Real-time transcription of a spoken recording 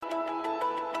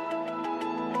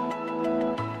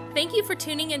Thank you for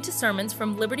tuning into sermons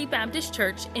from Liberty Baptist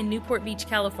Church in Newport Beach,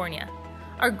 California.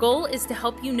 Our goal is to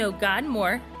help you know God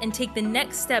more and take the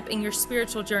next step in your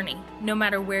spiritual journey, no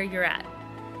matter where you're at.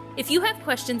 If you have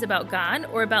questions about God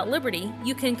or about Liberty,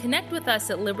 you can connect with us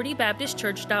at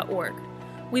libertybaptistchurch.org.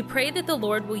 We pray that the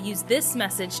Lord will use this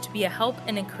message to be a help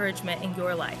and encouragement in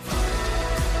your life.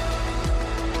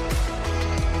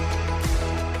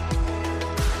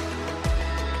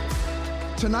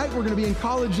 Tonight we're going to be in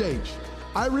college age.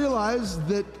 I realize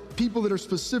that people that are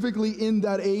specifically in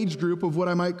that age group of what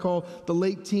I might call the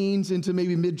late teens into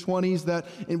maybe mid-20s, that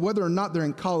and whether or not they're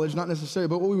in college, not necessarily,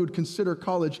 but what we would consider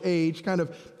college age, kind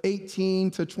of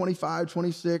 18 to 25,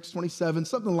 26, 27,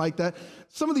 something like that.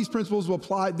 Some of these principles will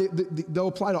apply, they'll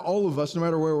apply to all of us no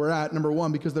matter where we're at, number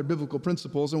one, because they're biblical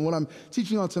principles. And what I'm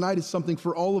teaching on tonight is something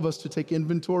for all of us to take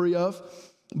inventory of.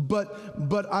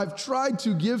 But I've tried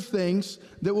to give things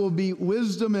that will be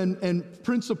wisdom and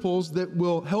principles that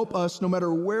will help us no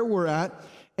matter where we're at.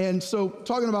 And so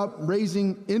talking about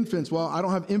raising infants, well, I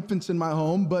don't have infants in my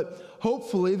home, but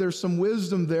hopefully there's some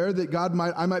wisdom there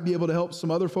that I might be able to help some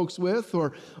other folks with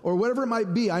or whatever it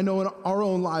might be. I know in our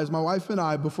own lives, my wife and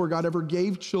I, before God ever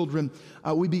gave children,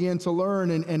 we began to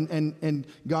learn and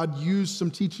God used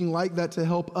some teaching like that to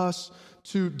help us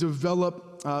to develop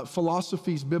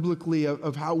philosophies biblically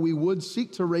of how we would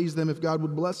seek to raise them if God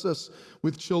would bless us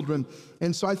with children.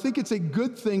 And so I think it's a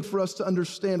good thing for us to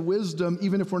understand wisdom,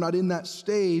 even if we're not in that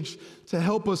stage, to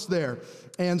help us there.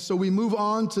 And so we move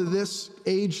on to this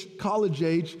age, college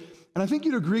age, and I think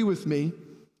you'd agree with me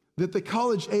that the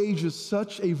college age is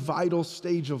such a vital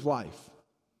stage of life.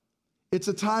 It's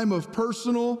a time of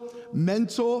personal,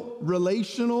 mental,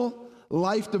 relational,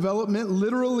 life development.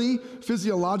 Literally,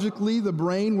 physiologically, the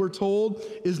brain, we're told,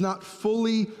 is not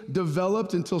fully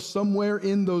developed until somewhere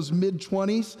in those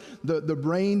mid-20s. The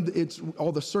brain,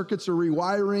 all the circuits are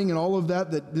rewiring and all of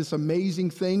that this amazing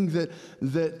thing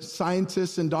that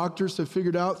scientists and doctors have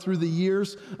figured out through the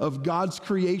years of God's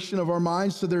creation of our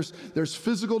minds. So there's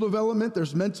physical development,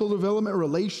 there's mental development,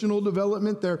 relational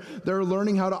development. They're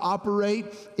learning how to operate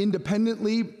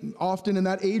independently, often in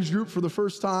that age group for the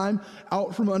first time,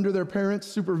 out from under their parents'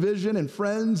 supervision and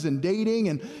friends and dating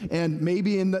and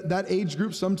maybe in that age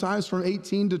group sometimes from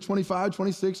 18 to 25,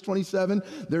 26, 27.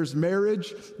 There's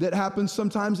marriage that happens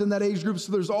sometimes in that age group.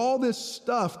 So there's all this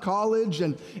stuff, college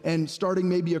and starting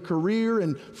maybe a career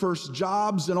and first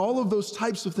jobs and all of those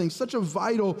types of things, such a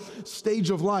vital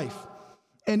stage of life.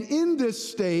 And in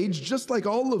this stage, just like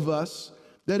all of us,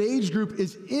 that age group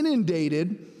is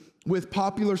inundated with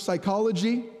popular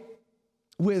psychology,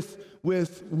 with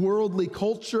worldly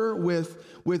culture,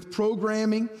 with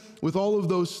programming, with all of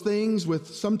those things, with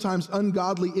sometimes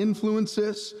ungodly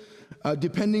influences.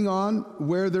 Depending on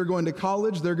where they're going to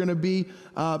college, they're going to be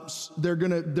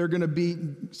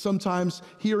sometimes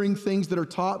hearing things that are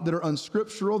taught that are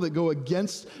unscriptural, that go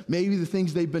against maybe the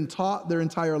things they've been taught their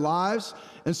entire lives.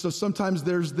 And so sometimes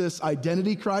there's this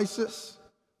identity crisis.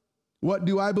 What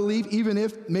do I believe? Even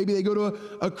if maybe they go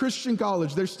to a Christian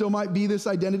college, there still might be this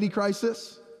identity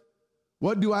crisis.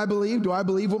 What do I believe? Do I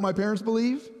believe what my parents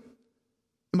believe?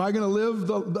 Am I going to live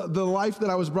the life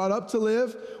that I was brought up to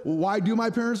live? Why do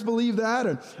my parents believe that?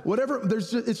 And whatever,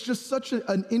 it's just such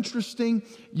an interesting,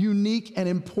 unique, and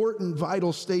important,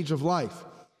 vital stage of life.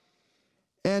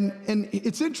 And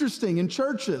it's interesting, in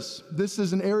churches, this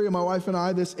is an area my wife and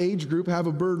I, this age group, have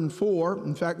a burden for.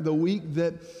 In fact, the week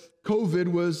that COVID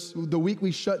was the week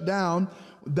we shut down,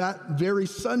 that very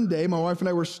Sunday, my wife and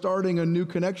I were starting a new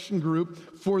connection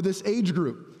group for this age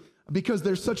group because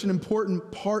there's such an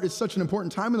important part, it's such an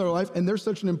important time in their life, and they're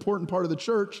such an important part of the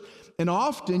church. And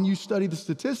often you study the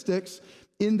statistics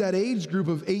in that age group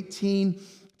of 18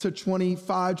 to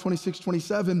 25, 26,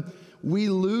 27, we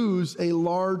lose a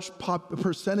large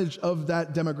percentage of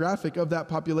that demographic, of that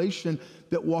population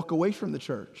that walk away from the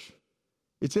church.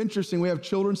 It's interesting, we have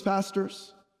children's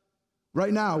pastors.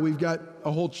 Right now, we've got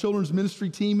a whole children's ministry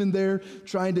team in there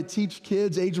trying to teach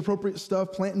kids age-appropriate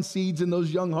stuff, planting seeds in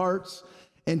those young hearts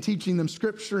and teaching them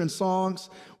scripture and songs.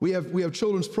 We have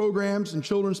children's programs and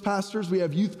children's pastors. We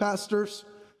have youth pastors.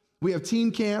 We have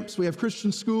teen camps. We have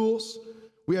Christian schools.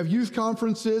 We have youth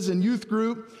conferences and youth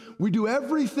group. We do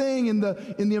everything in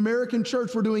the American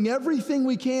church. We're doing everything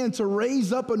we can to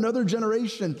raise up another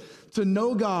generation to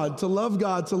know God, to love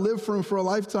God, to live for Him for a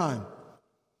lifetime.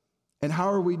 And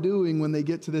how are we doing when they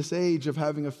get to this age of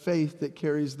having a faith that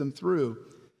carries them through?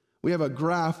 We have a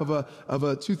graph of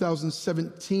a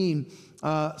 2017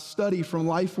 study from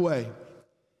Lifeway.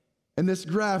 And this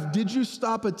graph, did you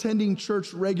stop attending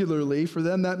church regularly? For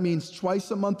them, that means twice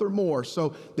a month or more.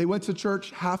 So they went to church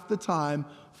half the time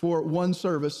for one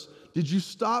service, did you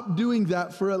stop doing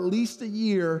that for at least a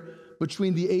year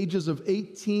between the ages of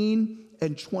 18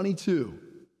 and 22?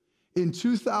 In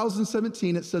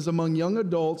 2017, it says among young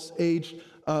adults aged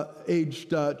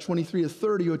 23 to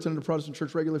 30 who attended a Protestant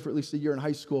church regularly for at least a year in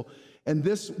high school. And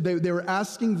they were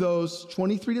asking those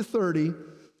 23 to 30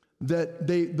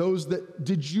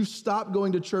 did you stop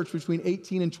going to church between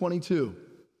 18 and 22?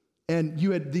 And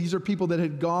these are people that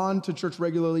had gone to church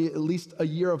regularly at least a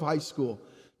year of high school.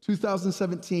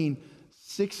 2017,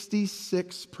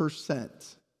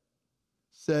 66%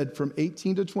 said from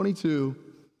 18 to 22,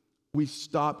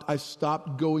 I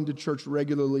stopped going to church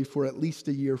regularly for at least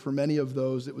a year. For many of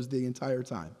those, it was the entire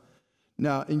time.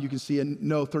 Now, and you can see,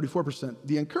 34%.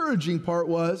 The encouraging part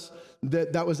was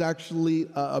that was actually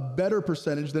a better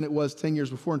percentage than it was 10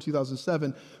 years before in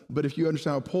 2007. But if you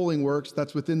understand how polling works,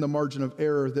 that's within the margin of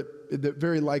error that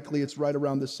very likely it's right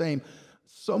around the same.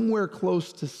 Somewhere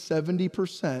close to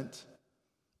 70%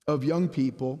 of young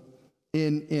people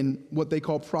in what they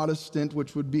call Protestant,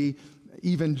 which would be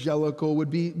evangelical,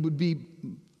 would be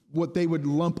what they would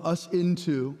lump us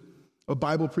into, a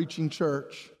Bible preaching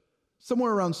church.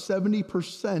 Somewhere around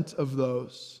 70% of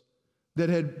those that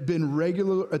had been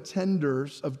regular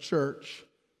attenders of church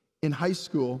in high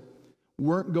school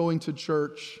weren't going to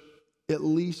church at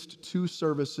least 2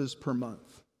 services per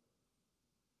month.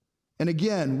 And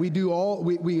again,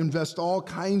 we invest all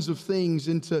kinds of things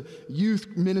into youth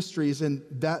ministries, and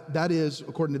that is,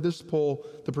 according to this poll,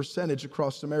 the percentage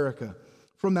across America.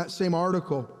 From that same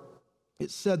article, it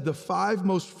said the 5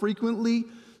 most frequently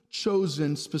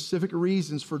chosen specific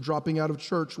reasons for dropping out of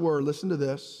church were, listen to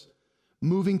this,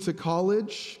 moving to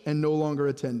college and no longer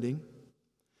attending.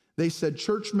 They said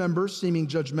church members seeming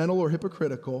judgmental or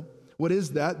hypocritical. What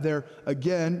is that? They're,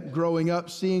 again, growing up,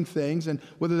 seeing things, and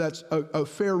whether that's a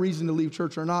fair reason to leave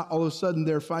church or not, all of a sudden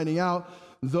they're finding out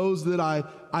those that I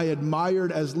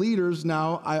admired as leaders,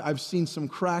 now I've seen some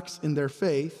cracks in their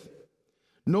faith.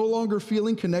 No longer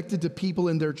feeling connected to people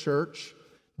in their church,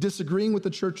 disagreeing with the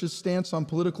church's stance on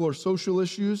political or social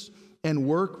issues, and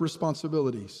work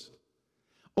responsibilities.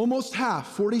 Almost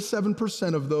half,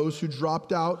 47% of those who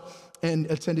dropped out and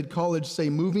attended college say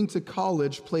moving to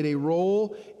college played a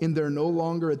role in their no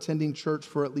longer attending church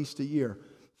for at least a year.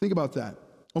 Think about that.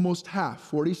 Almost half,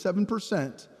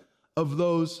 47% of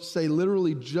those say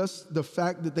literally just the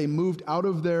fact that they moved out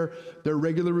of their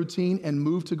regular routine and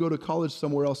moved to go to college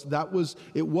somewhere else.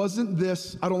 It wasn't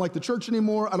this, I don't like the church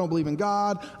anymore, I don't believe in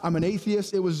God, I'm an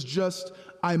atheist. It was just,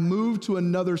 I moved to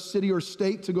another city or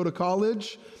state to go to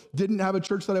college, didn't have a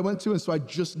church that I went to, and so I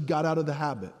just got out of the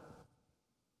habit.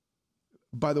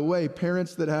 By the way,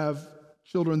 parents that have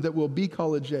children that will be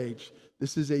college age,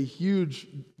 this is a huge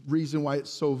reason why it's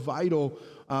so vital,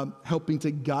 helping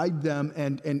to guide them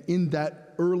and in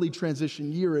that early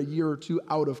transition year, a year or two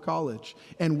out of college,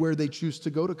 and where they choose to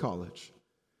go to college.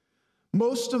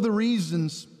 Most of the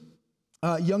reasons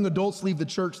young adults leave the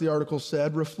church, the article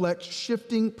said, reflect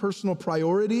shifting personal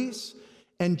priorities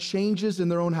and changes in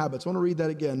their own habits. I want to read that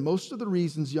again. Most of the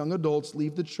reasons young adults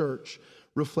leave the church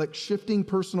reflect shifting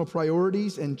personal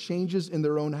priorities and changes in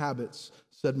their own habits,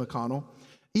 said McConnell.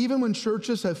 Even when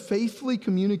churches have faithfully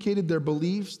communicated their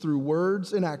beliefs through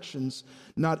words and actions,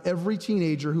 not every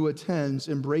teenager who attends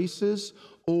embraces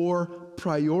or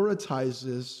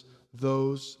prioritizes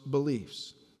those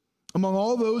beliefs. Among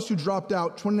all those who dropped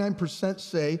out, 29%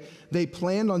 say they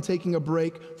planned on taking a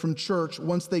break from church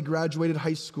once they graduated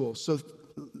high school. So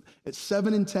at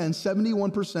 7 in 10,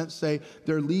 71% say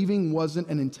their leaving wasn't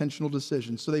an intentional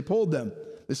decision. So they polled them.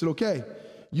 They said, okay,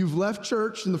 you've left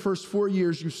church in the first 4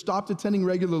 years, you stopped attending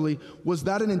regularly. Was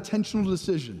that an intentional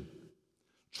decision?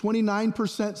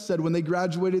 29% said when they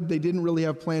graduated, they didn't really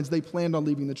have plans. They planned on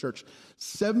leaving the church.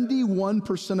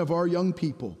 71% of our young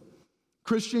people,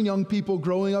 Christian young people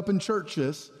growing up in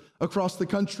churches across the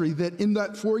country that in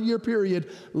that 4-year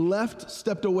period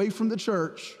stepped away from the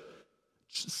church,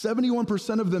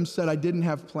 71% of them said, I didn't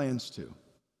have plans to.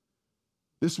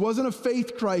 This wasn't a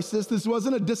faith crisis. This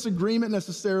wasn't a disagreement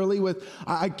necessarily with,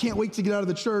 I can't wait to get out of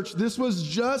the church. This was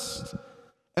just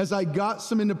as I got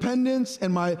some independence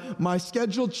and my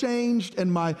schedule changed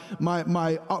and my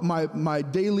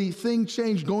daily thing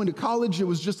changed, going to college, it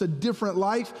was just a different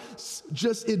life.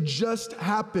 It just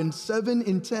happened. 7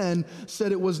 in 10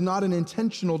 said it was not an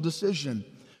intentional decision.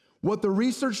 What the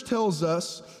research tells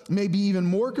us may be even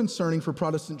more concerning for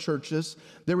Protestant churches.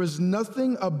 There was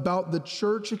nothing about the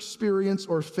church experience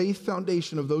or faith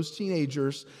foundation of those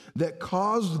teenagers that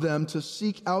caused them to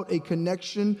seek out a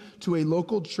connection to a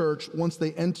local church once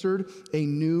they entered a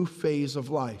new phase of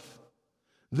life.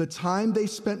 The time they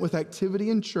spent with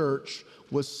activity in church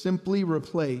was simply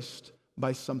replaced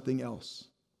by something else.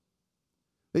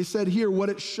 They said here, what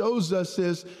it shows us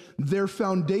is their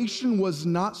foundation was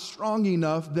not strong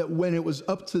enough that when it was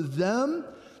up to them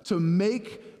to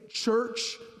make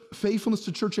church, faithfulness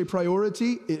to church a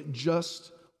priority, it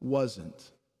just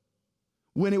wasn't.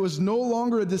 When it was no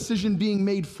longer a decision being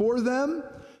made for them,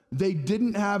 they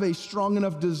didn't have a strong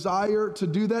enough desire to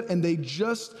do that, and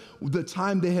the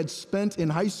time they had spent in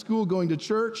high school going to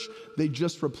church, they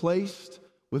just replaced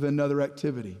with another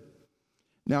activity.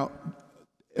 Now,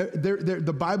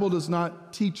 the Bible does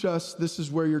not teach us this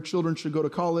is where your children should go to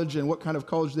college and what kind of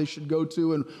college they should go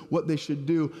to and what they should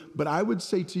do. But I would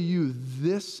say to you,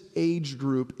 this age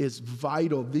group is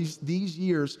vital. These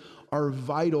years are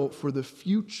vital for the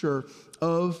future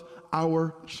of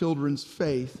our children's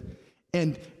faith.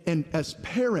 And as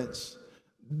parents,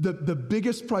 the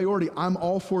biggest priority, I'm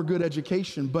all for good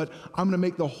education, but I'm going to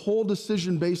make the whole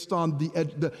decision based on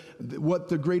what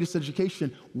the greatest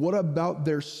education. What about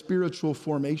their spiritual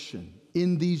formation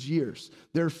in these years,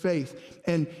 their faith?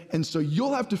 And so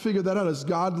you'll have to figure that out as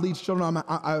God leads children.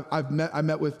 I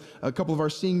met with a couple of our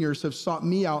seniors have sought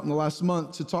me out in the last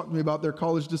month to talk to me about their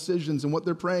college decisions and what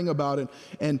they're praying about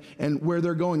and where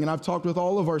they're going. And I've talked with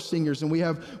all of our seniors, and we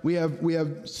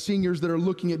have seniors that are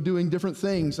looking at doing different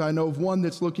things. I know of one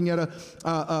that's looking at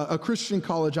a Christian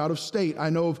college out of state. I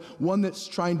know of one that's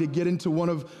trying to get into one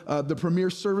of the premier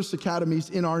service academies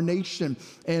in our nation.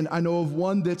 And I know of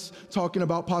one that's talking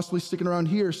about possibly sticking around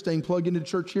here, staying plugged into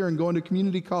church here and going to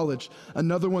community college.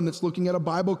 Another one that's looking at a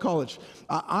Bible college.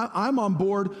 I'm on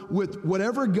board with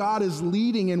whatever God is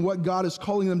leading and what God is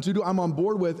calling them to do. I'm on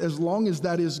board with, as long as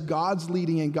that is God's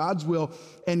leading and God's will,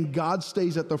 and God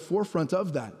stays at the forefront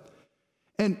of that.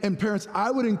 And parents, I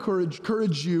would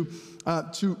encourage you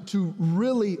to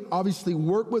really obviously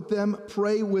work with them,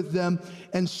 pray with them,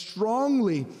 and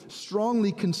strongly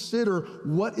consider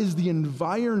what is the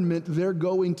environment they're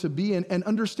going to be in, and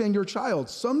understand your child.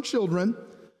 Some children,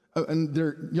 and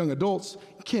they're young adults,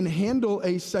 can handle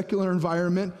a secular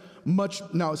environment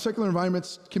now, secular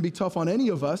environments can be tough on any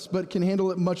of us, but can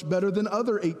handle it much better than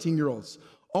other 18-year-olds.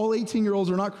 All 18-year-olds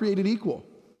are not created equal.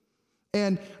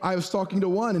 And I was talking to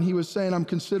one, and he was saying, I'm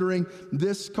considering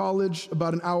this college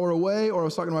about an hour away, or I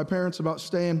was talking to my parents about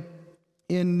staying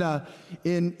staying at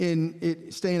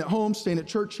home, staying at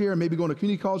church here, and maybe going to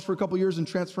community college for a couple years and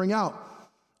transferring out.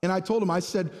 And I told him, I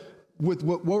said, with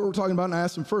what we're talking about, and I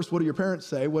asked him first, what do your parents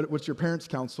say? What's your parents'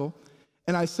 counsel?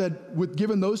 And I said,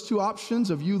 given those two options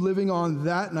of you living on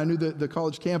that, and I knew the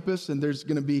college campus, and there's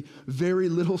going to be very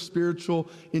little spiritual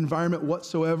environment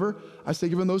whatsoever, I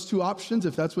said, given those two options,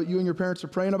 if that's what you and your parents are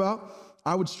praying about,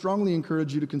 I would strongly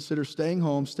encourage you to consider staying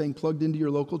home, staying plugged into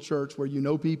your local church where you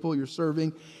know people, you're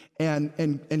serving, and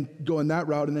going that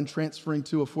route, and then transferring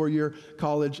to a 4-year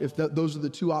college if those are the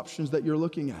two options that you're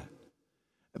looking at.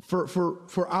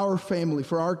 For our family,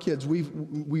 for our kids,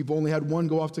 we've only had one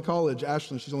go off to college.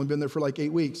 Ashlyn, she's only been there for like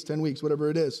 8 weeks, 10 weeks, whatever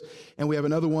it is. And we have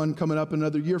another one coming up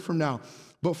another year from now.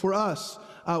 But for us,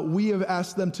 we have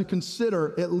asked them to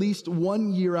consider at least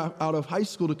 1 year out of high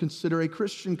school to consider a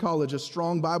Christian college, a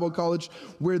strong Bible college,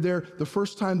 where the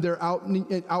first time they're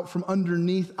out from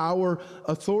underneath our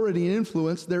authority and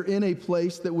influence, they're in a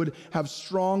place that would have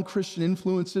strong Christian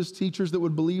influences, teachers that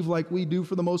would believe like we do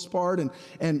for the most part,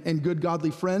 and good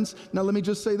godly friends. Now, let me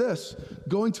just say this.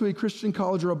 Going to a Christian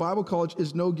college or a Bible college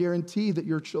is no guarantee that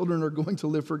your children are going to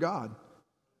live for God.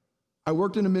 I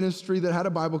worked in a ministry that had a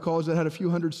Bible college that had a few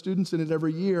hundred students in it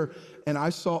every year, and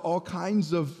I saw all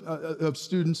kinds of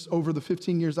students over the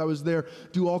 15 years I was there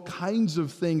do all kinds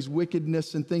of things,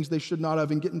 wickedness and things they should not have,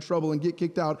 and get in trouble and get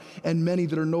kicked out, and many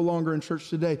that are no longer in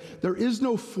church today. There is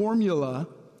no formula.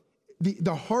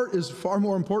 The heart is far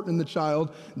more important in the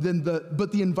child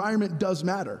but the environment does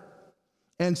matter.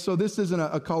 And so this isn't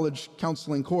a college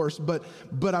counseling course, but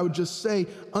I would just say,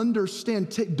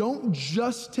 understand, don't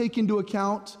just take into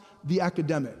account the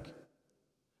academic.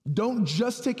 Don't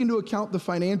just take into account the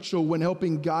financial when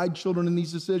helping guide children in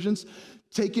these decisions.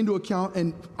 Take into account,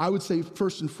 and I would say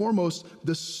first and foremost,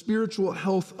 the spiritual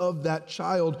health of that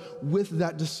child with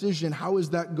that decision. How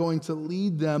is that going to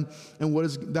lead them, and what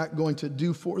is that going to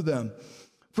do for them?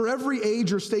 For every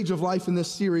age or stage of life in this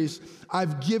series,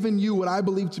 I've given you what I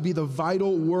believe to be the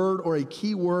vital word or a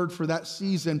key word for that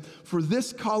season. For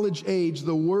this college age,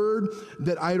 the word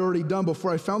that I'd already done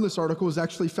before I found this article was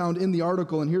actually found in the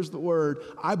article, and here's the word.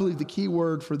 I believe the key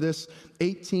word for this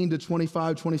 18 to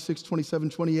 25, 26, 27,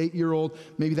 28-year-old,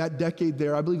 maybe that decade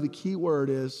there, I believe the key word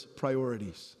is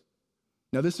priorities.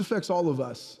 Now, this affects all of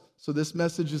us, so this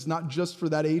message is not just for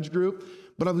that age group,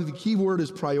 but I believe the key word is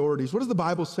priorities. What does the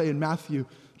Bible say in Matthew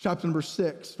chapter number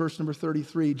 6, verse number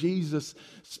 33? Jesus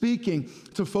speaking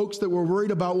to folks that were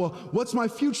worried about, well, what's my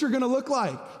future going to look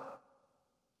like?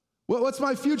 What's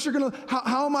my future gonna,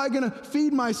 how am I gonna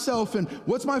feed myself? And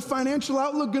what's my financial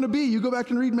outlook gonna be? You go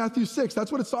back and read Matthew 6.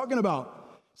 That's what it's talking about.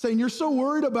 Saying you're so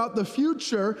worried about the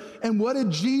future. And what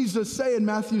did Jesus say in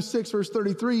Matthew 6, verse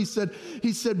 33?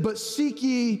 He said, but seek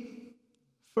ye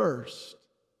first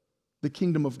the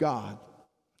kingdom of God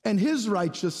and his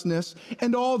righteousness,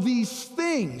 and all these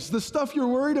things, the stuff you're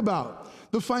worried about,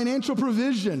 the financial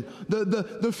provision,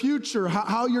 the future,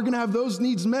 how you're going to have those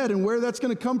needs met and where that's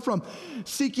going to come from.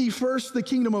 Seek ye first the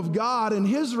kingdom of God and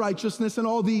his righteousness, and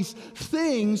all these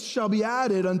things shall be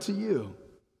added unto you.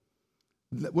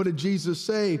 What did Jesus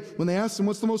say when they asked him,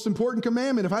 what's the most important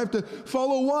commandment? If I have to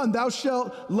follow one, thou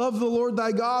shalt love the Lord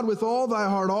thy God with all thy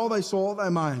heart, all thy soul, all thy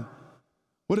mind.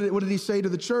 What did he say to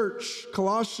the church,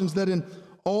 Colossians? That in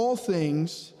all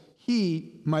things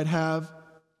he might have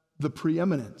the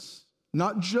preeminence.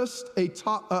 Not just a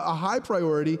high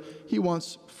priority, he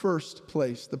wants first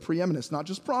place, the preeminence. Not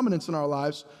just prominence in our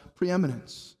lives,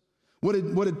 preeminence. What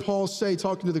did Paul say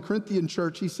talking to the Corinthian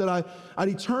church? He said, I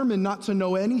determined not to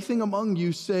know anything among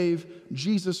you save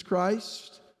Jesus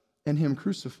Christ and him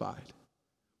crucified.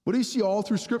 What do you see all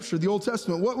through Scripture, the Old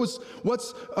Testament?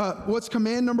 What's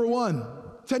command number 1?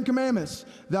 10 Commandments.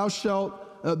 Thou shalt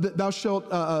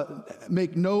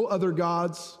make no other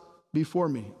gods before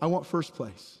me. I want first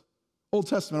place. Old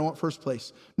Testament, I want first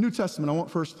place. New Testament, I want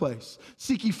first place.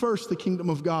 Seek ye first the kingdom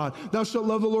of God. Thou shalt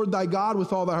love the Lord thy God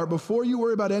with all thy heart. Before you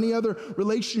worry about any other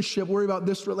relationship, worry about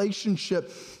this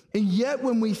relationship. And yet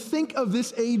when we think of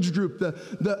this age group,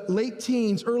 the late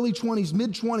teens, early 20s,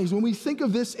 mid-20s, when we think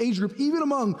of this age group, even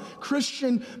among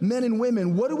Christian men and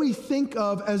women, what do we think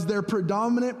of as their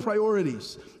predominant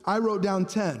priorities? I wrote down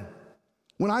 10.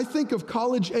 When I think of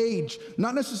college age,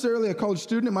 not necessarily a college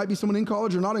student, it might be someone in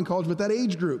college or not in college, but that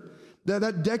age group,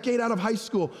 that decade out of high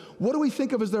school, what do we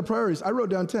think of as their priorities? I wrote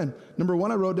down 10. Number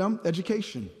 1, I wrote down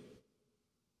education.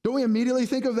 Don't we immediately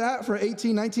think of that for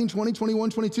 18, 19, 20, 21,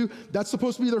 22? That's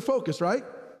supposed to be their focus, right?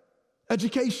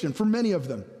 Education for many of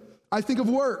them. I think of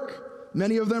work.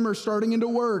 Many of them are starting into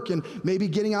work and maybe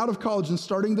getting out of college and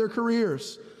starting their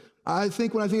careers. I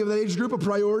think when I think of that age group, a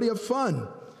priority of fun.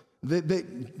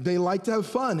 They like to have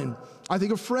fun. And I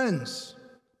think of friends,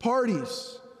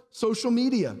 parties, social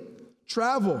media,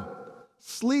 travel,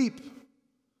 sleep.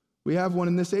 We have one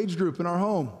in this age group in our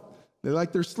home. They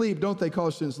like their sleep, don't they,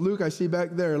 college students? Luke, I see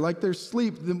back there, like their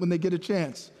sleep when they get a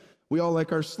chance. We all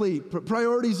like our sleep.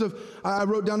 Priorities of, I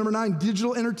wrote down number 9,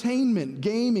 digital entertainment,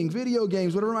 gaming, video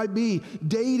games, whatever it might be,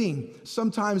 dating,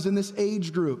 sometimes in this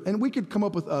age group. And we could come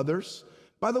up with others.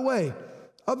 By the way,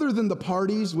 other than the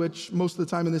parties, which most of the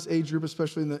time in this age group,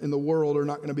 especially in the world, are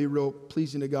not going to be real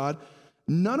pleasing to God,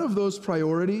 none of those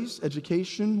priorities,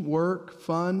 education, work,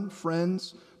 fun,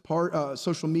 friends,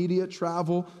 social media,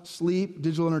 travel, sleep,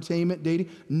 digital entertainment, dating,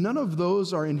 none of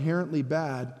those are inherently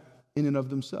bad in and of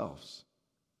themselves.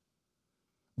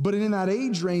 But in that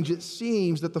age range, it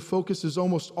seems that the focus is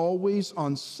almost always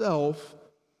on self,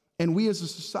 and we as a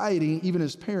society, even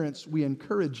as parents, we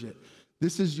encourage it.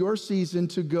 This is your season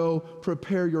to go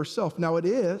prepare yourself. Now it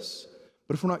is,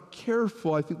 but if we're not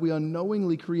careful, I think we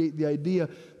unknowingly create the idea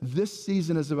this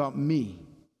season is about me.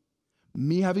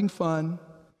 Me having fun,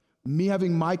 me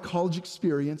having my college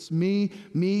experience, me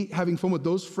having fun with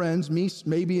those friends, me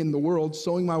maybe in the world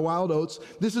sowing my wild oats.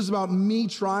 This is about me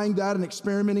trying that and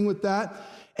experimenting with that.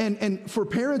 And for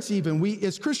parents even, we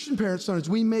as Christian parents, sometimes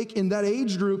we make in that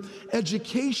age group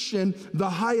education the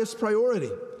highest priority.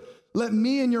 Let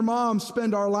me and your mom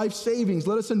spend our life savings.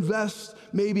 Let us invest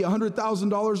maybe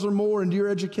 $100,000 or more into your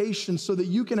education so that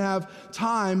you can have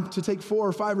time to take 4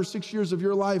 or 5 or 6 years of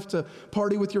your life to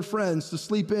party with your friends, to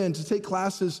sleep in, to take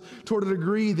classes toward a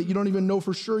degree that you don't even know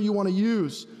for sure you want to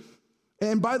use.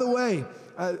 And by the way,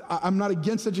 I'm not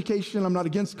against education. I'm not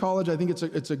against college. I think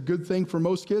it's a good thing for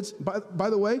most kids. By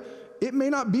the way, it may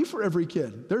not be for every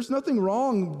kid. There's nothing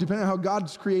wrong, depending on how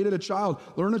God's created a child.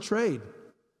 Learn a trade.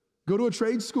 Go to a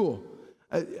trade school.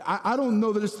 I don't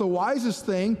know that it's the wisest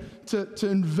thing to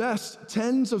invest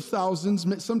tens of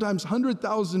thousands, sometimes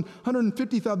 100,000,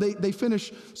 150,000. They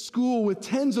finish school with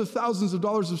tens of thousands of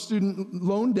dollars of student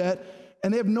loan debt,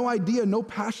 and they have no idea, no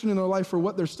passion in their life for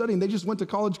what they're studying. They just went to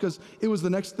college because it was the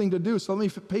next thing to do. So let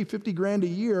me pay 50 grand a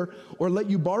year or let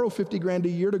you borrow 50 grand a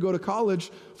year to go to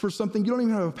college for something you don't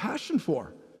even have a passion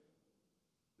for.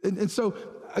 And so,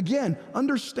 again,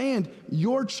 understand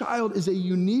your child is a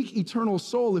unique eternal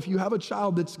soul. If you have a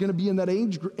child that's going to be in that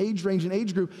age range and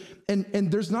age group,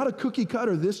 and there's not a cookie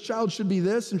cutter. This child should be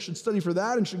this and should study for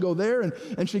that and should go there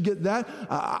and should get that.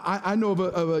 I know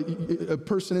of a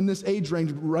person in this age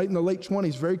range, right in the late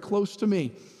 20s, very close to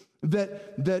me,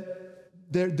 that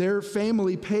their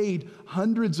family paid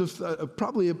hundreds of,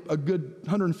 probably a good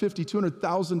 $150,000,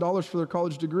 $200,000 for their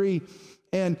college degree.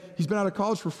 And he's been out of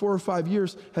college for 4 or 5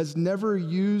 years, has never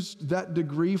used that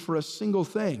degree for a single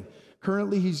thing.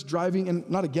 Currently, he's driving, and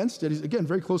not against it, he's, again,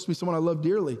 very close to me, someone I love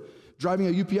dearly, driving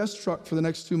a UPS truck for the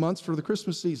next 2 months for the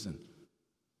Christmas season.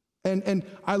 And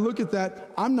I look at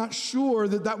that, I'm not sure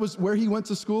that was where he went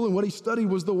to school and what he studied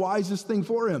was the wisest thing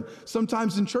for him.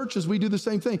 Sometimes in churches, we do the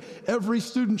same thing. Every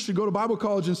student should go to Bible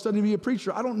college and study to be a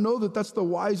preacher. I don't know that that's the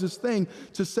wisest thing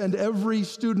to send every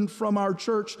student from our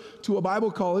church to a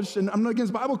Bible college. And I'm not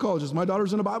against Bible colleges. My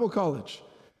daughter's in a Bible college.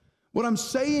 What I'm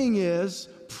saying is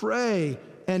pray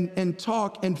and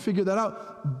talk and figure that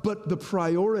out. But the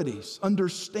priorities,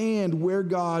 understand where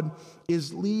God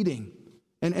is leading.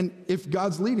 And if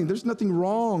God's leading, there's nothing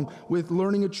wrong with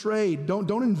learning a trade. Don't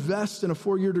invest in a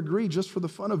 4-year degree just for the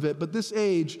fun of it. But this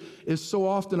age is so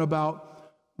often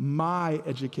about my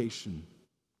education,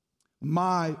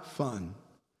 my fun,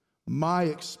 my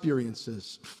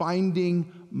experiences,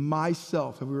 finding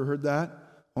myself. Have we ever heard that?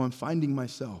 Oh, I'm finding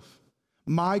myself.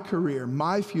 My career,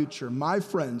 my future, my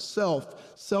friends,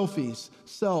 selfies,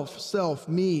 self,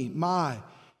 me, my.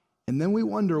 And then we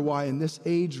wonder why in this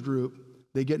age group,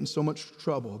 they get in so much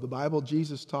trouble. The Bible,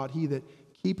 Jesus taught, he that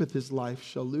keepeth his life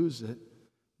shall lose it,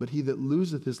 but he that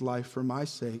loseth his life for my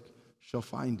sake shall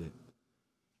find it.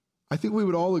 I think we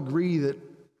would all agree that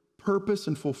purpose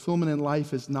and fulfillment in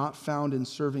life is not found in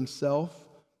serving self,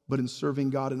 but in serving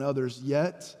God and others.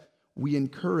 Yet, we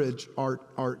encourage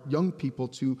our young people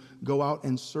to go out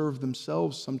and serve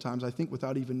themselves sometimes, I think,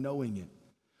 without even knowing it.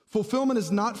 Fulfillment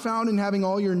is not found in having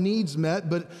all your needs met,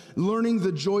 but learning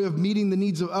the joy of meeting the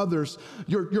needs of others.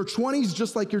 Your 20s,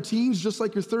 just like your teens, just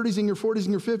like your 30s and your 40s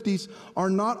and your 50s, are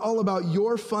not all about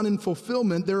your fun and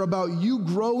fulfillment. They're about you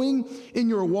growing in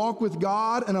your walk with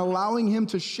God and allowing him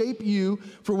to shape you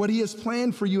for what he has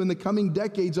planned for you in the coming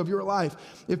decades of your life.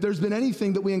 If there's been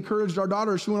anything that we encouraged our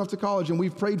daughter as she went off to college, and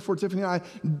we've prayed for Tiffany and I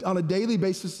on a daily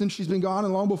basis since she's been gone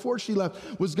and long before she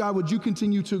left, was, God, would you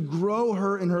continue to grow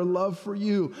her in her love for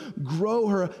you? Grow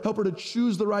her, help her to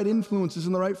choose the right influences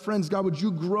and the right friends. God, would you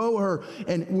grow her?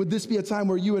 And would this be a time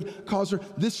where you would cause her,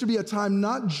 this should be a time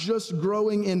not just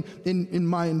growing in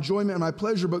my enjoyment and my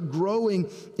pleasure, but growing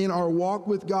in our walk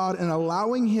with God and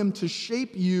allowing him to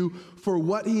shape you for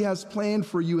what he has planned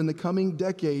for you in the coming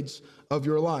decades of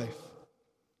your life.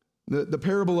 The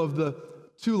parable of the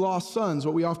 2 lost sons,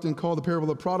 what we often call the parable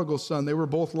of the prodigal son, they were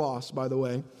both lost, by the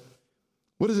way.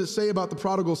 What does it say about the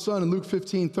prodigal son in Luke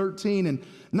 15:13? And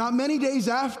not many days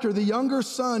after, the younger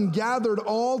son gathered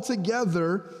all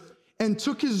together and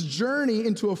took his journey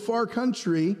into a far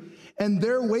country, and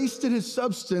there wasted his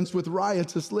substance with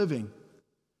riotous living.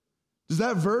 Does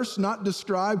that verse not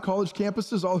describe college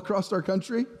campuses all across our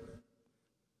country?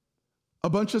 A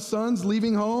bunch of sons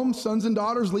leaving home, sons and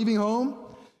daughters leaving home,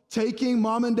 taking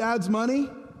mom and dad's money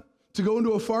to go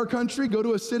into a far country, go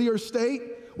to a city or state,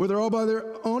 where they're all by their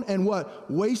own, and what?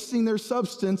 Wasting their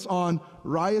substance on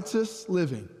riotous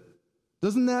living.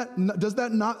 Does that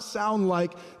not sound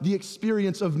like the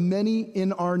experience of many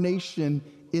in our nation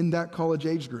in that college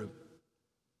age group?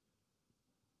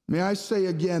 May I say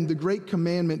again, the Great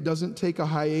Commandment doesn't take a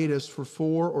hiatus for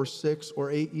 4 or 6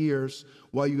 or 8 years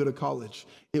while you go to college.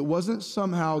 It wasn't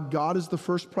somehow God is the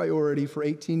first priority for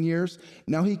 18 years.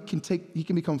 Now he can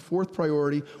become 4th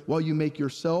priority while you make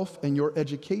yourself and your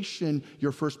education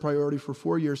your first priority for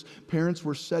 4 years. Parents,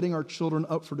 we're setting our children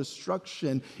up for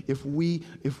destruction if we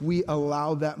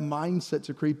allow that mindset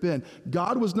to creep in.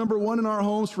 God was number 1 in our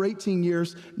homes for 18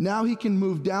 years. Now he can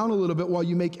move down a little bit while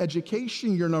you make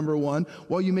education your number 1,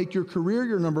 while you make your career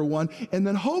your number 1, and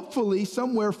then hopefully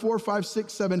somewhere 4, 5,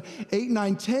 6, 7, 8,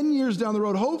 9, 10 years down the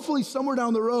road, hopefully somewhere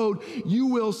down the road, you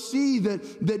will see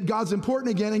that God's important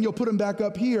again, and you'll put him back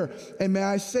up here. And may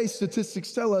I say,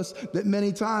 statistics tell us that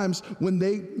many times when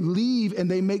they leave and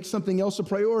they make something else a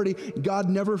priority, God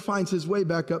never finds his way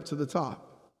back up to the top.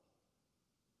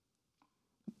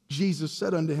 Jesus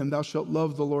said unto him, thou shalt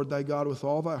love the Lord thy God with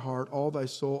all thy heart, all thy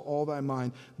soul, all thy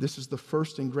mind. This is the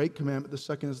first and great commandment. The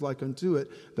second is like unto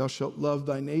it. Thou shalt love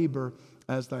thy neighbor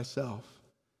as thyself.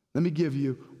 Let me give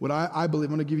you what I believe.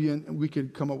 I'm going to give you, and we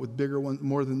could come up with bigger ones,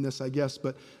 more than this, I guess.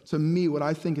 But to me, what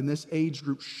I think in this age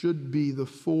group should be the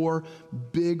 4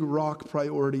 big rock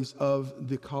priorities of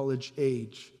the college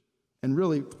age. And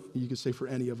really, you could say for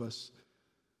any of us.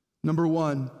 Number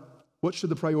 1, what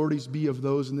should the priorities be of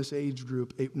those in this age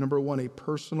group? Number 1, a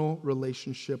personal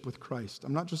relationship with Christ.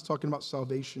 I'm not just talking about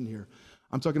salvation here.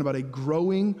 I'm talking about a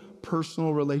growing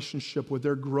personal relationship where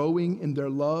they're growing in their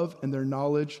love and their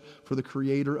knowledge for the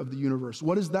creator of the universe.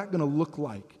 What is that going to look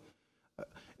like?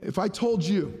 If I told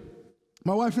you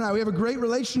My wife and I, we have a great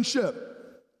relationship.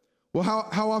 Well,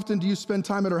 how often do you spend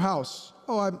time at her house?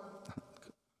 Oh,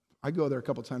 I go there a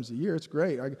couple times a year. It's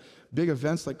great. Big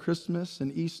events like Christmas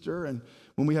and Easter, and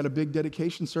when we had a big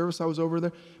dedication service, I was over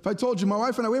there. If I told you, my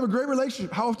wife and I, we have a great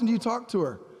relationship, how often do you talk to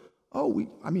her? Oh,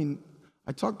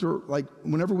 I talk to her, like,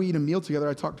 whenever we eat a meal together,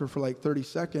 I talk to her for like 30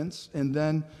 seconds, and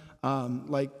then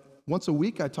like once a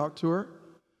week I talk to her.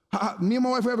 Me and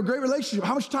my wife, we have a great relationship.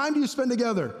 How much time do you spend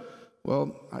together?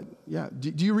 Well, yeah.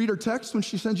 Do you read her text when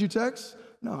she sends you texts?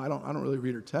 No, I don't really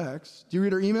read her texts. Do you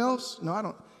read her emails? No, I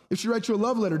don't. If she writes you a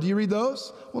love letter, do you read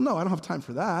those? Well, no, I don't have time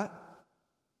for that.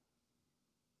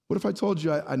 What if I told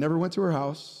you I never went to her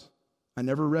house, I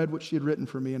never read what she had written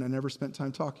for me, and I never spent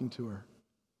time talking to her?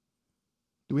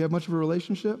 Do we have much of a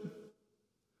relationship?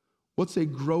 What's a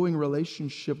growing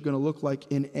relationship going to look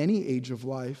like in any age of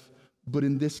life, but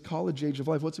in this college age of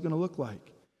life, what's it going to look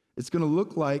like? It's going to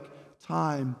look like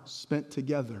time spent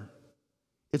together.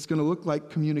 It's going to look like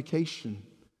communication.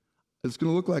 It's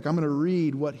going to look like I'm going to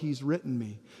read what he's written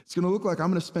me. It's going to look like I'm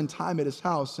going to spend time at his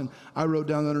house, and I wrote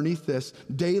down underneath this,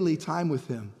 daily time with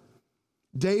him.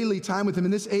 Daily time with him.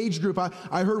 In this age group,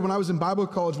 I heard when I was in Bible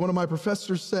college, one of my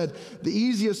professors said, the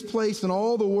easiest place in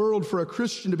all the world for a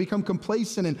Christian to become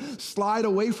complacent and slide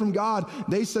away from God,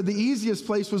 they said the easiest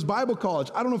place was Bible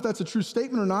college. I don't know if that's a true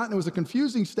statement or not, and it was a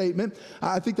confusing statement.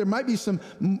 I think there might be some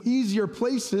easier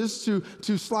places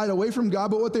to slide away from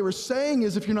God, but what they were saying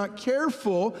is if you're not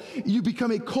careful, you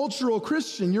become a cultural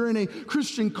Christian. You're in a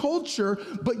Christian culture,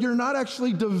 but you're not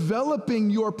actually developing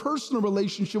your personal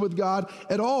relationship with God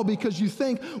at all because you think,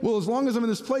 well, as long as I'm in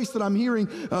this place that I'm hearing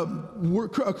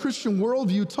a Christian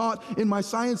worldview taught in my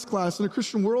science class and a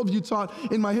Christian worldview taught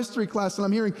in my history class, and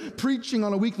I'm hearing preaching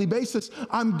on a weekly basis,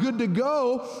 I'm good to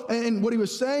go. And what he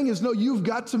was saying is, no, you've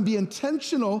got to be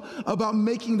intentional about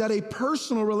making that a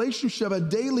personal relationship, a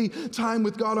daily time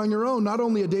with God on your own, not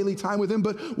only a daily time with him,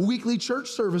 but weekly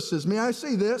church services. May I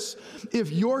say this?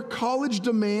 If your college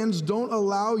demands don't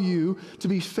allow you to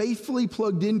be faithfully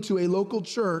plugged into a local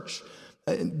church,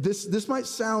 this might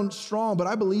sound strong, but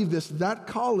I believe this, that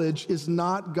college is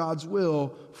not God's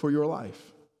will for your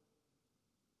life.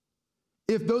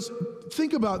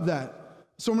 Think about that.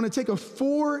 So I'm going to take a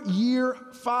 4-year,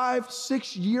 5,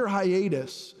 6-year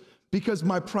hiatus because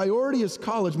my priority is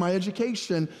college, my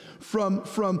education, from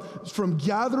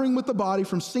gathering with the body,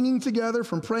 from singing together,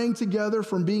 from praying together,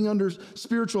 from being under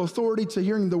spiritual authority, to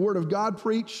hearing the word of God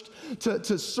preached,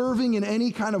 to serving in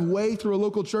any kind of way through a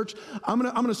local church. I'm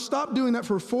gonna stop doing that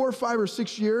for 4, 5, or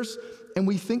 6 years, and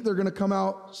we think they're gonna come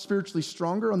out spiritually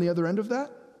stronger on the other end of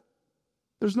that?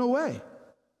 There's no way.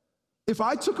 If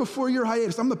I took a 4-year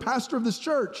hiatus, I'm the pastor of this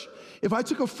church. If I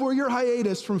took a 4-year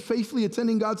hiatus from faithfully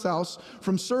attending God's house,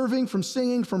 from serving, from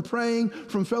singing, from praying,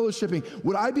 from fellowshipping,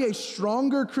 would I be a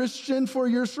stronger Christian 4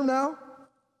 years from now?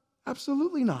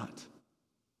 Absolutely not.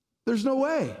 There's no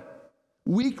way.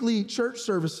 Weekly church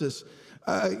services.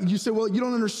 You say, well, you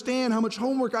don't understand how much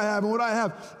homework I have and what I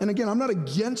have. And again, I'm not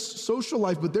against social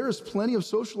life, but there is plenty of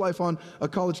social life on a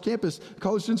college campus.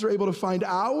 College students are able to find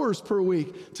hours per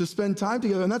week to spend time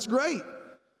together, and that's great.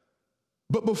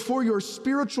 But before your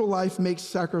spiritual life makes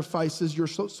sacrifices, your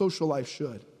social life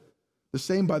should. The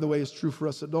same, by the way, is true for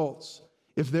us adults.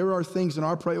 If there are things in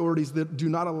our priorities that do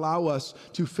not allow us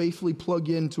to faithfully plug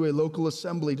into a local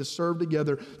assembly, to serve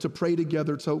together, to pray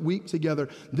together, to weep together,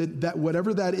 that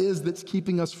whatever that is that's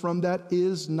keeping us from that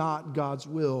is not God's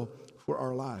will for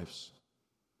our lives.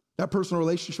 That personal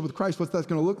relationship with Christ, what's that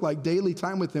going to look like? Daily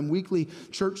time with him, weekly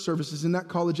church services in that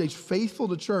college age, faithful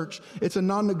to church. It's a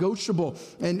non-negotiable.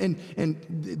 And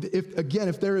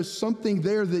if there is something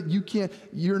there that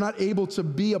you're not able to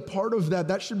be a part of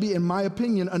that should be, in my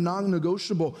opinion, a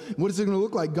non-negotiable. What is it going to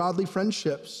look like? Godly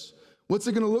friendships. What's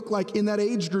it going to look like in that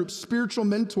age group? Spiritual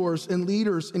mentors and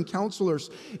leaders and counselors.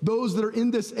 Those that are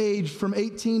in this age from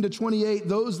 18 to 28,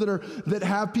 those that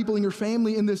have people in your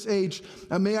family in this age.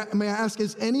 May I ask,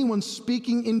 is anyone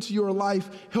speaking into your life,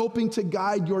 helping to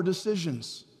guide your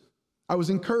decisions? I was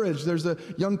encouraged. There's a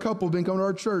young couple been coming to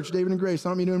our church, David and Grace. I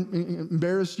don't mean to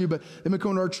embarrass you, but they've been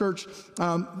coming to our church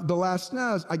the last,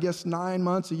 I guess, 9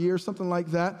 months, a year, something like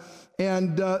that.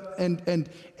 And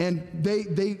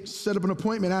they set up an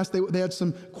appointment. They had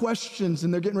some questions,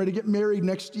 and they're getting ready to get married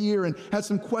next year, and had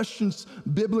some questions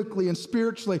biblically and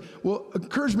spiritually. Well,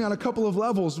 encouraged me on a couple of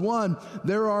levels. One,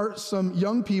 there are some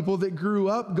young people that grew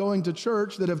up going to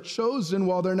church that have chosen,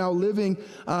 while they're now living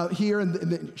here,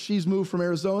 and she's moved from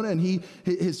Arizona, and he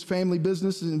his family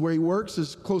business and where he works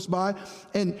is close by,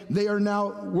 and they are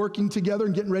now working together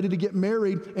and getting ready to get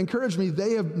married. Encourage me,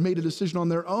 they have made a decision on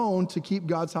their own to keep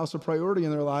God's house a priority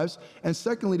in their lives. And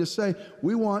secondly, to say,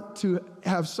 we want to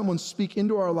have someone speak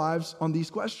into our lives on these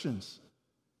questions.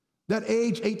 That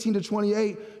age, 18 to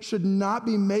 28, should not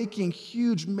be making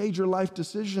huge, major life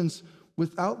decisions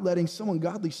without letting someone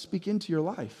godly speak into your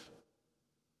life.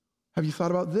 Have you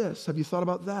thought about this? Have you thought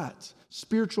about that?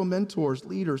 Spiritual mentors,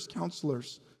 leaders,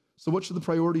 counselors. So what should the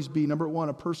priorities be? Number one,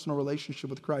 a personal relationship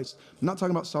with Christ. I'm not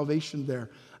talking about salvation there.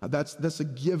 That's a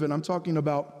given. I'm talking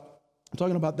about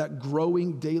that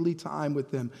growing daily time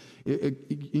with Him.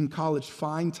 In college,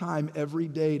 find time every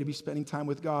day to be spending time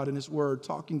with God and His Word,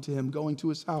 talking to Him, going to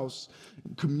His house,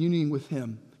 communing with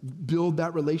Him. Build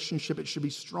that relationship. It should be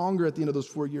stronger at the end of those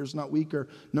 4 years, not weaker.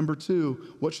 Number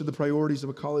two, what should the priorities of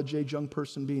a college-age young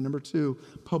person be? Number two,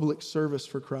 public service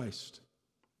for Christ.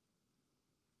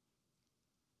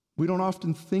 We don't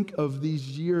often think of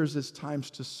these years as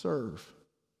times to serve.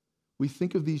 We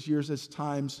think of these years as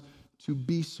times to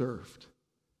be served,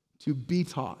 to be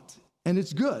taught. And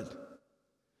it's good.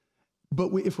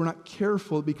 But if we're not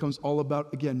careful, it becomes all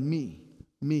about, again, me.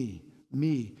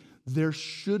 There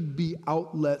should be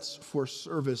outlets for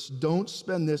service. Don't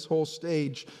spend this whole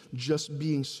stage just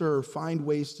being served. Find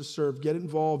ways to serve. Get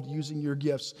involved using your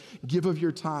gifts. Give of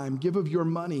your time. Give of your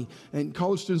money. And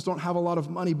college students don't have a lot of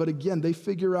money, but again, they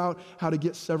figure out how to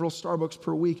get several Starbucks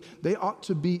per week. They ought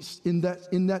to be in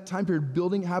that time period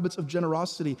building habits of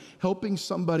generosity, helping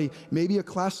somebody, maybe a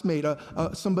classmate,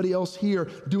 somebody else here,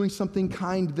 doing something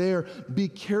kind there. Be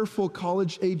careful,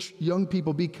 college-age young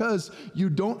people, because you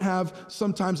don't have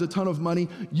sometimes a ton of money.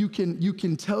 You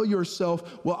can tell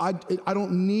yourself, well, I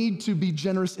don't need to be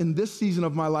generous in this season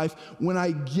of my life. When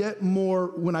I get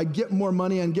more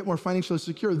money and get more financially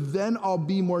secure, then I'll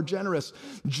be more generous.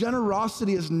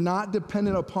 Generosity is not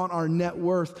dependent upon our net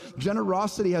worth.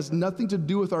 Generosity has nothing to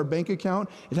do with our bank account.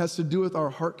 It has to do with our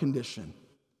heart condition.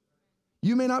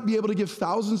 You may not be able to give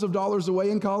thousands of dollars away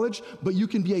in college, but you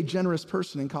can be a generous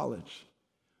person in college.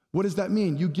 What does that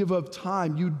mean? You give of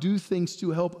time. You do things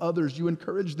to help others. You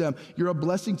encourage them. You're a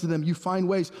blessing to them. You find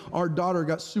ways. Our daughter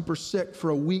got super sick for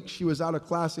a week. She was out of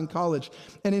class in college,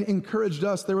 and it encouraged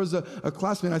us. There was a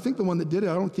classmate, I think the one that did it,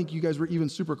 I don't think you guys were even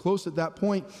super close at that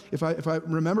point, if I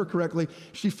remember correctly.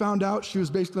 She found out she was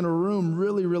basically in a room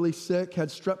really, really sick, had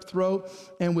strep throat,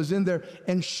 and was in there.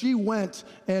 And she went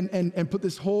and put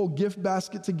this whole gift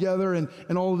basket together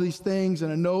and all of these things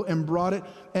and a note and brought it.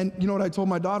 And you know what I told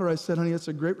my daughter? I said, honey, it's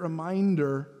a great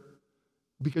reminder,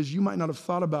 because you might not have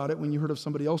thought about it when you heard of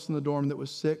somebody else in the dorm that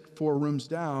was sick 4 rooms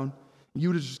down. You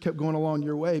would have just kept going along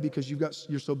your way because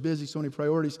you're so busy, so many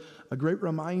priorities. A great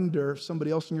reminder, if somebody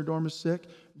else in your dorm is sick,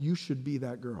 you should be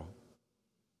that girl.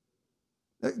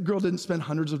 That girl didn't spend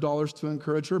hundreds of dollars to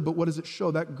encourage her, but what does it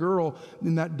show? That girl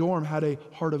in that dorm had a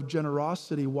heart of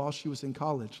generosity while she was in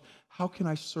college. How can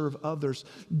I serve others?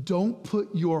 Don't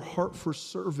put your heart for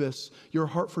service, your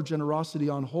heart for generosity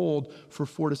on hold for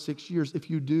 4 to 6 years. If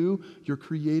you do, you're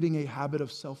creating a habit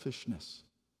of selfishness.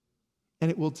 And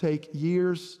it will take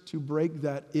years to break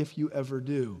that if you ever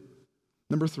do.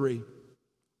 Number three,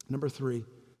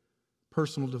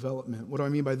 personal development. What do I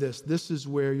mean by this? This is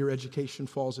where your education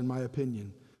falls, in my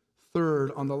opinion.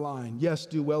 Third on the line. Yes,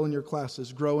 do well in your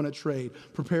classes, grow in a trade,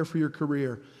 prepare for your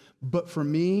career. But for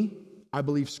me, I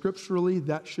believe scripturally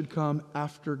that should come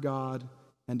after God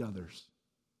and others.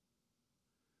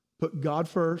 Put God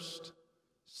first,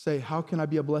 say, how can I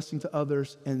be a blessing to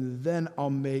others? And then I'll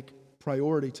make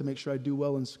priority to make sure I do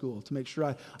well in school, to make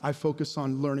sure I focus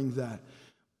on learning that.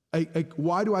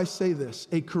 Why do I say this?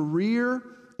 A career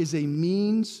is a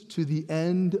means to the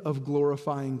end of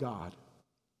glorifying God.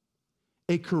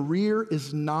 A career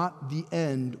is not the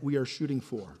end we are shooting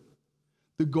for.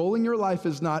 The goal in your life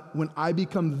is not, when I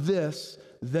become this,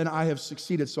 then I have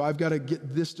succeeded, so I've got to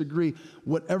get this degree.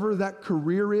 Whatever that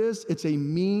career is, it's a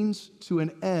means to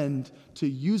an end to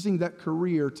using that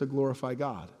career to glorify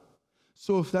God.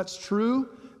 So if that's true,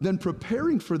 then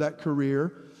preparing for that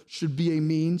career should be a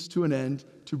means to an end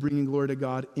to bringing glory to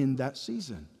God in that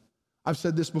season. I've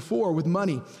said this before with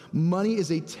money. Money is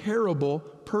a terrible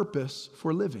purpose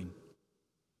for living.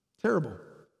 Terrible.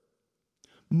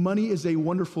 Money is a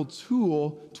wonderful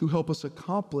tool to help us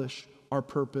accomplish our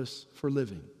purpose for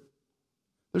living.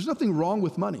 There's nothing wrong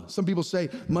with money. Some people say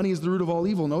money is the root of all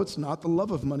evil. No, it's not. The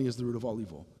love of money is the root of all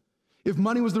evil. If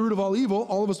money was the root of all evil,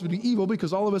 all of us would be evil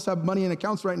because all of us have money in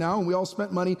accounts right now, and we all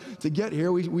spent money to get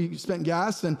here. We spent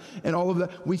gas and all of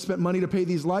that. We spent money to pay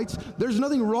these lights. There's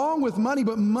nothing wrong with money,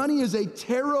 but money is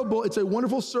it's a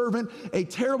wonderful servant, a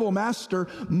terrible master.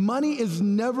 Money is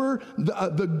never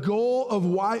the goal of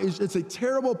why. It's a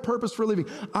terrible purpose for living.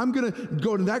 I'm going to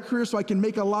go to that career so I can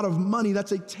make a lot of money.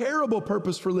 That's a terrible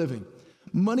purpose for living.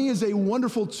 Money is a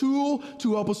wonderful tool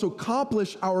to help us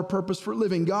accomplish our purpose for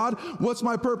living. God, what's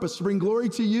my purpose? To bring glory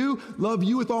to you, love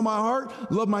you with all my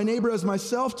heart, love my neighbor as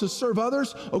myself, to serve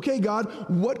others. Okay, God,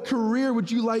 what career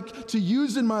would you like to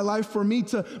use in my life for me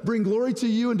to bring glory to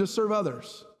you and to serve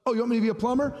others? Oh, you want me to be a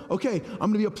plumber? Okay, I'm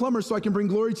going to be a plumber so I can bring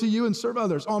glory to you and serve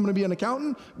others. Oh, I'm going to be an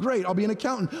accountant? Great, I'll be an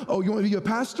accountant. Oh, you want me to be a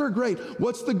pastor? Great.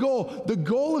 What's the goal? The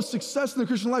goal of success in the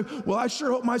Christian life. Well, I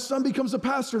sure hope my son becomes a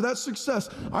pastor. That's success.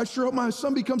 I sure hope my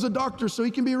son becomes a doctor so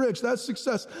he can be rich. That's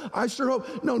success. I sure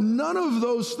hope. No, none of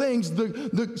those things.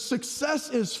 The success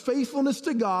is faithfulness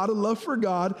to God, a love for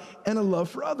God, and a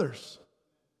love for others.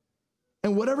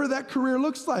 And whatever that career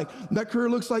looks like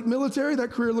military,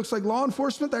 that career looks like law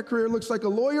enforcement, that career looks like a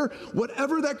lawyer,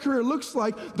 whatever that career looks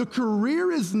like, the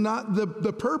career is not the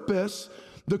purpose.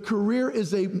 The career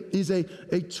is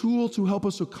a tool to help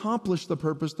us accomplish the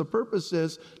purpose. The purpose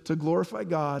is to glorify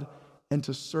God and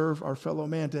to serve our fellow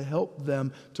man, to help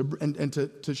them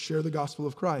to share the gospel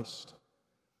of Christ.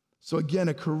 So again,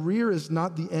 a career is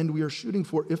not the end we are shooting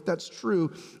for. If that's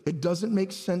true, it doesn't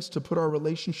make sense to put our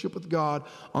relationship with God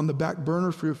on the back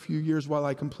burner for a few years while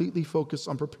I completely focus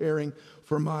on preparing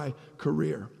for my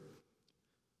career.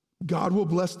 God will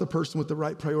bless the person with the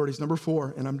right priorities. Number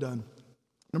 4, and I'm done.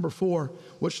 Number 4,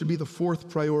 what should be the 4th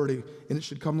priority, and it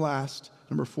should come last.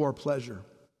 Number 4, pleasure.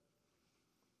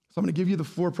 So I'm going to give you the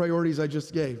 4 priorities I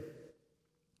just gave.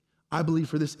 I believe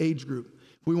for this age group,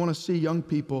 if we want to see young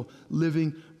people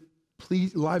living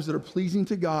lives that are pleasing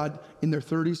to God in their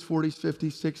 30s, 40s,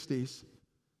 50s, 60s.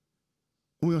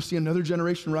 And we will see another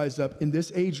generation rise up. In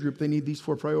this age group, they need these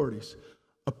 4 priorities.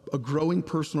 A growing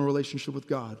personal relationship with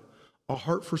God, a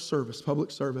heart for service, public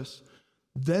service,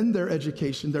 then their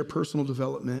education, their personal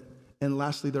development, and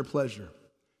lastly, their pleasure.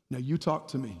 Now you talk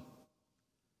to me.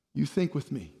 You think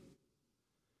with me.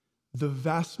 The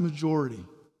vast majority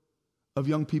of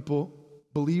young people,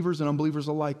 believers and unbelievers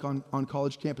alike on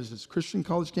college campuses, Christian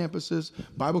college campuses,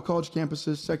 Bible college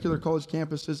campuses, secular college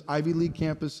campuses, Ivy League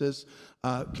campuses,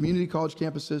 community college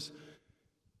campuses.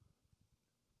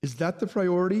 Is that the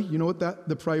priority? You know what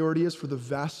the priority is for the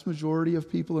vast majority of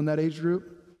people in that age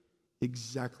group?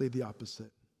 Exactly the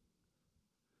opposite.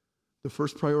 The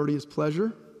first priority is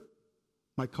pleasure,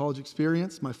 my college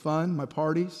experience, my fun, my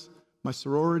parties, my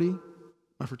sorority,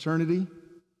 my fraternity.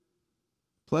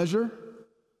 Pleasure.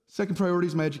 Second priority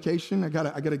is my education. I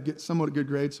gotta get somewhat a good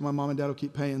grade so my mom and dad will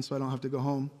keep paying so I don't have to go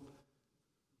home.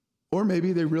 Or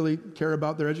maybe they really care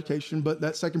about their education, but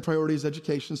that second priority is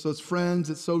education. So it's friends,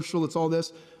 it's social, it's all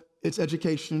this. It's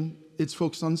education. It's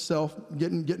focused on self,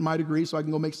 getting my degree so I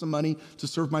can go make some money to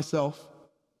serve myself,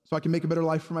 so I can make a better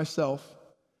life for myself.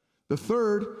 The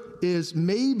third is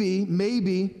maybe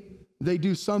they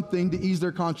do something to ease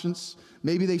their conscience.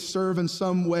 Maybe they serve in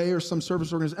some way or some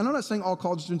service organization. And I'm not saying all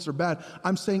college students are bad.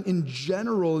 I'm saying in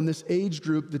general, in this age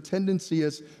group, the tendency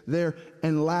is there.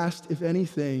 And last, if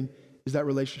anything, is that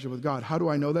relationship with God. How do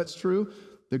I know that's true?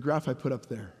 The graph I put up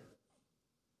there.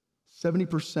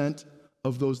 70%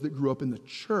 of those that grew up in the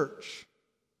church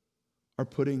are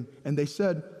and they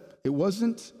said it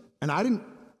wasn't, and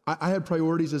I had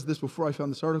priorities as this before I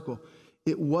found this article.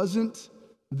 It wasn't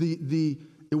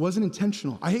it wasn't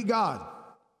intentional. I hate God.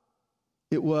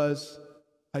 It was,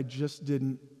 I just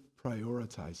didn't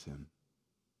prioritize him.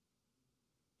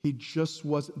 He just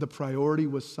wasn't, the priority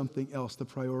was something else. The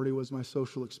priority was my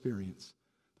social experience.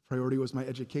 The priority was my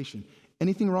education.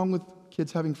 Anything wrong with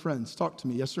kids having friends? Talk to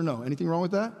me, yes or no? Anything wrong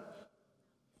with that?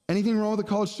 Anything wrong with a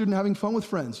college student having fun with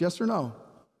friends? Yes or no?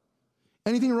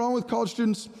 Anything wrong with college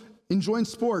students enjoying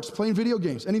sports, playing video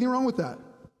games? Anything wrong with that?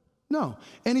 No.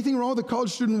 Anything wrong with a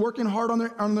college student working hard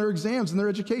on their exams and their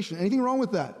education? Anything wrong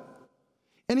with that?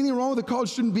 Anything wrong with a college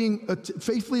student being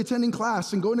faithfully attending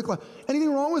class and going to class?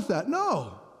 Anything wrong with that?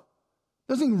 No.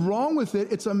 Nothing wrong with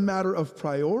it. It's a matter of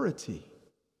priority.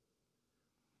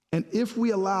 And if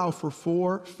we allow for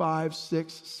 4, 5,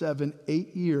 6, 7,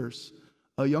 8 years,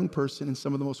 a young person in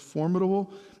some of the most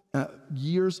formidable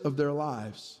years of their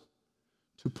lives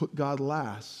to put God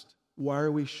last, why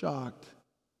are we shocked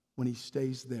when he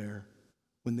stays there,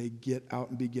 when they get out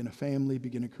and begin a family,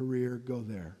 begin a career, go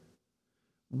there?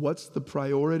 What's the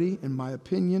priority, in my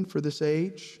opinion, for this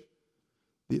age?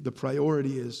 The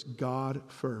priority is God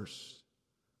first.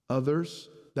 Others,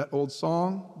 that old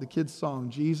song, the kids' song,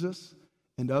 Jesus,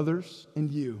 and others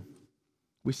and you.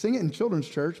 We sing it in children's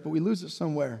church, but we lose it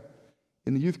somewhere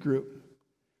in the youth group.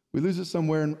 We lose it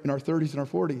somewhere in our 30s and our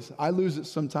 40s. I lose it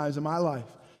sometimes in my life.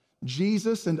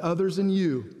 Jesus and others and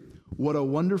you. What a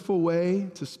wonderful way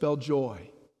to spell joy.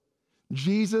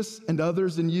 Jesus and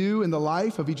others and you in the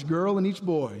life of each girl and each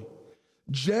boy.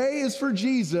 J is for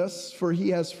Jesus, for he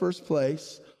has first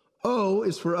place. O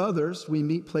is for others, we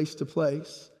meet place to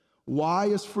place. Y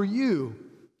is for you,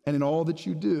 and in all that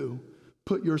you do,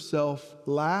 put yourself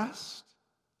last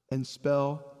and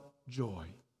spell joy.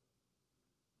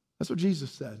 That's what Jesus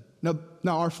said.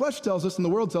 Now our flesh tells us and the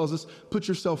world tells us, put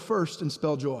yourself first and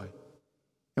spell joy.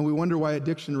 And we wonder why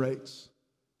addiction rates,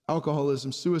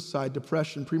 alcoholism, suicide,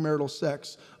 depression, premarital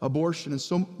sex, abortion, and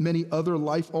so many other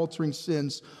life-altering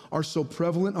sins are so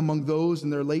prevalent among those in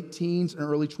their late teens and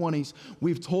early 20s.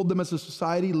 We've told them as a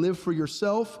society, live for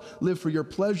yourself, live for your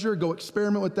pleasure, go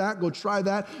experiment with that, go try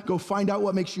that, go find out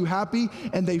what makes you happy.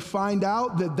 And they find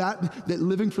out that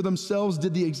living for themselves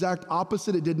did the exact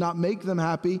opposite. It did not make them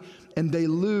happy, and they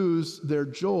lose their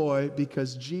joy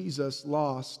because Jesus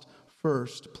lost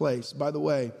first place. By the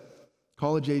way,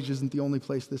 college age isn't the only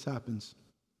place this happens.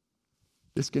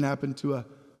 This can happen to a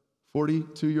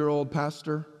 42-year-old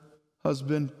pastor,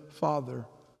 husband, father,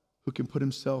 who can put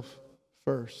himself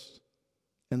first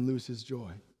and lose his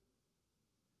joy.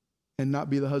 And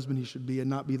not be the husband he should be and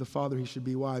not be the father he should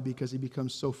be. Why? Because he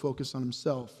becomes so focused on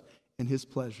himself and his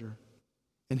pleasure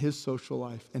and his social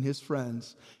life and his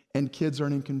friends. And kids are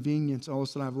an inconvenience. All of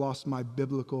a sudden, I've lost my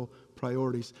biblical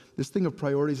priorities. This thing of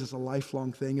priorities is a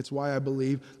lifelong thing. It's why I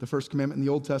believe the first commandment in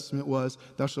the Old Testament was,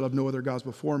 thou shalt have no other gods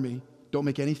before me. Don't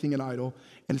make anything an idol.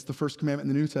 And it's the first commandment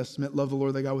in the New Testament, love the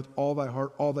Lord thy God with all thy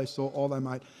heart, all thy soul, all thy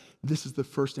might. This is the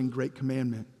first and great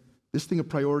commandment. This thing of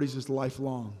priorities is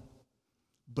lifelong.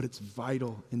 But it's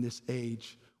vital in this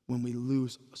age when we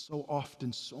lose so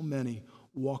often, so many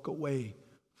walk away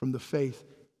from the faith.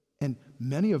 And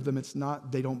many of them, it's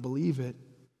not they don't believe it,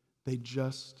 they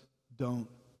just don't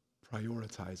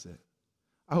prioritize it.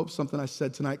 I hope something I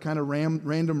said tonight, kind of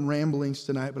random ramblings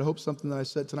tonight, but I hope something that I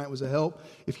said tonight was a help.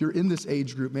 If you're in this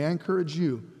age group, may I encourage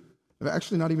you,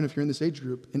 actually not even if you're in this age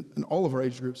group, in all of our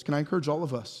age groups, can I encourage all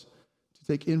of us to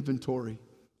take inventory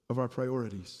of our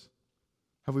priorities?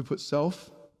 Have we put self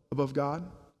above God?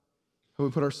 Have we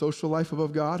put our social life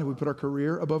above God? Have we put our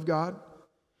career above God?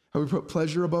 Have we put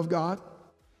pleasure above God?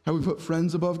 Have we put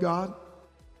friends above God?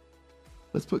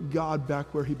 Let's put God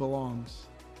back where he belongs.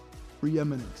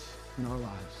 Preeminence in our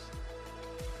lives.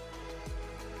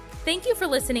 Thank you for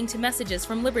listening to Messages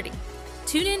from Liberty.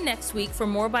 Tune in next week for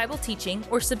more Bible teaching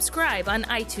or subscribe on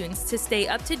iTunes to stay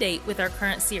up to date with our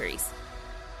current series.